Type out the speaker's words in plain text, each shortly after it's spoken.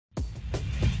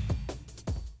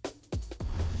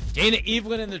Dana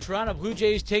Evelyn and the Toronto Blue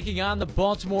Jays taking on the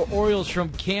Baltimore Orioles from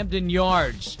Camden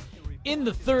Yards. In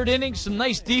the third inning, some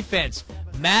nice defense.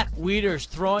 Matt Wieters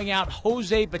throwing out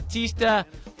Jose Batista.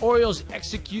 Orioles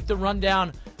execute the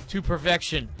rundown to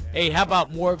perfection. Hey, how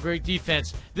about more great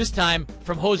defense? This time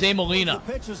from Jose Molina.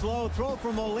 The pitch is low, throw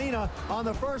from Molina on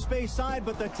the first base side,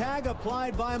 but the tag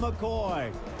applied by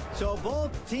McCoy. So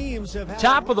both teams have had...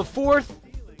 Top of the fourth,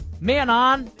 man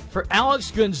on for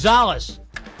Alex Gonzalez.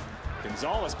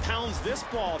 Gonzalez pounds this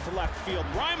ball to left field.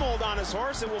 Reimold on his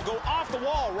horse. It will go off the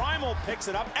wall. Reimold picks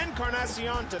it up.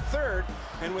 Encarnacion to third.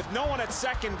 And with no one at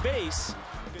second base.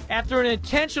 After an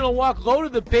intentional walk low to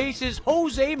the bases,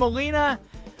 Jose Molina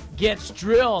gets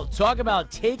drilled. Talk about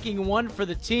taking one for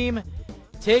the team.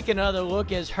 Take another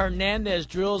look as Hernandez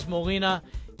drills Molina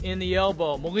in the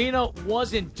elbow. Molina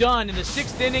wasn't done. In the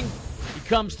sixth inning, he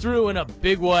comes through in a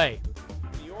big way.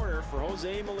 The order for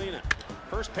Jose Molina.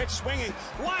 First pitch swinging,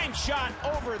 line shot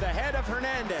over the head of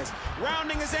Hernandez.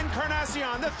 Rounding is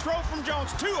Encarnacion. The throw from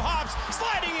Jones, two hops,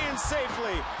 sliding in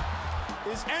safely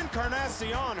is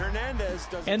Encarnacion. Hernandez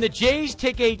does. And the Jays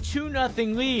take a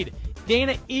 2-0 lead.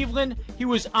 Dana Evelyn, he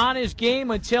was on his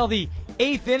game until the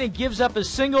eighth inning, gives up a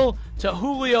single to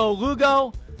Julio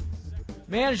Lugo.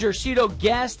 Manager Cito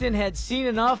Gaston had seen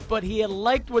enough, but he had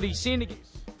liked what he'd seen.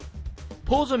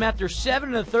 Pulls him after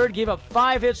 7 1/3, gave up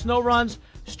 5 hits, no runs.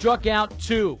 Struck out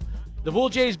 2. The Blue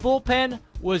Jays bullpen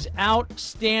was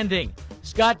outstanding.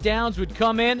 Scott Downs would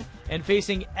come in and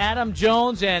facing Adam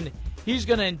Jones, and he's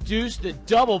going to induce the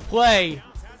double play.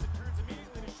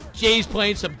 Jays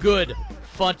playing some good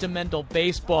fundamental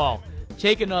baseball.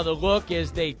 Take another look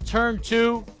as they turn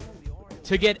 2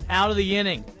 to get out of the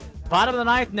inning. Bottom of the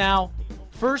ninth now.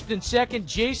 First and second,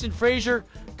 Jason Frazier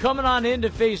coming on in to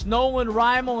face Nolan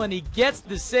Reimold, and he gets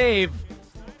the save.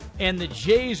 And the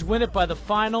Jays win it by the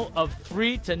final of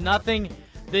 3-0.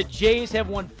 The Jays have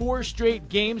won 4 straight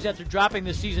games after dropping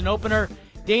the season opener.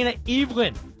 Dana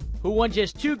Evelyn, who won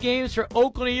just 2 games for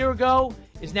Oakland a year ago,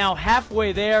 is now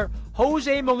halfway there.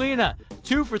 Jose Molina,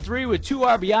 2 for 3 with 2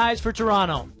 RBIs for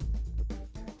Toronto.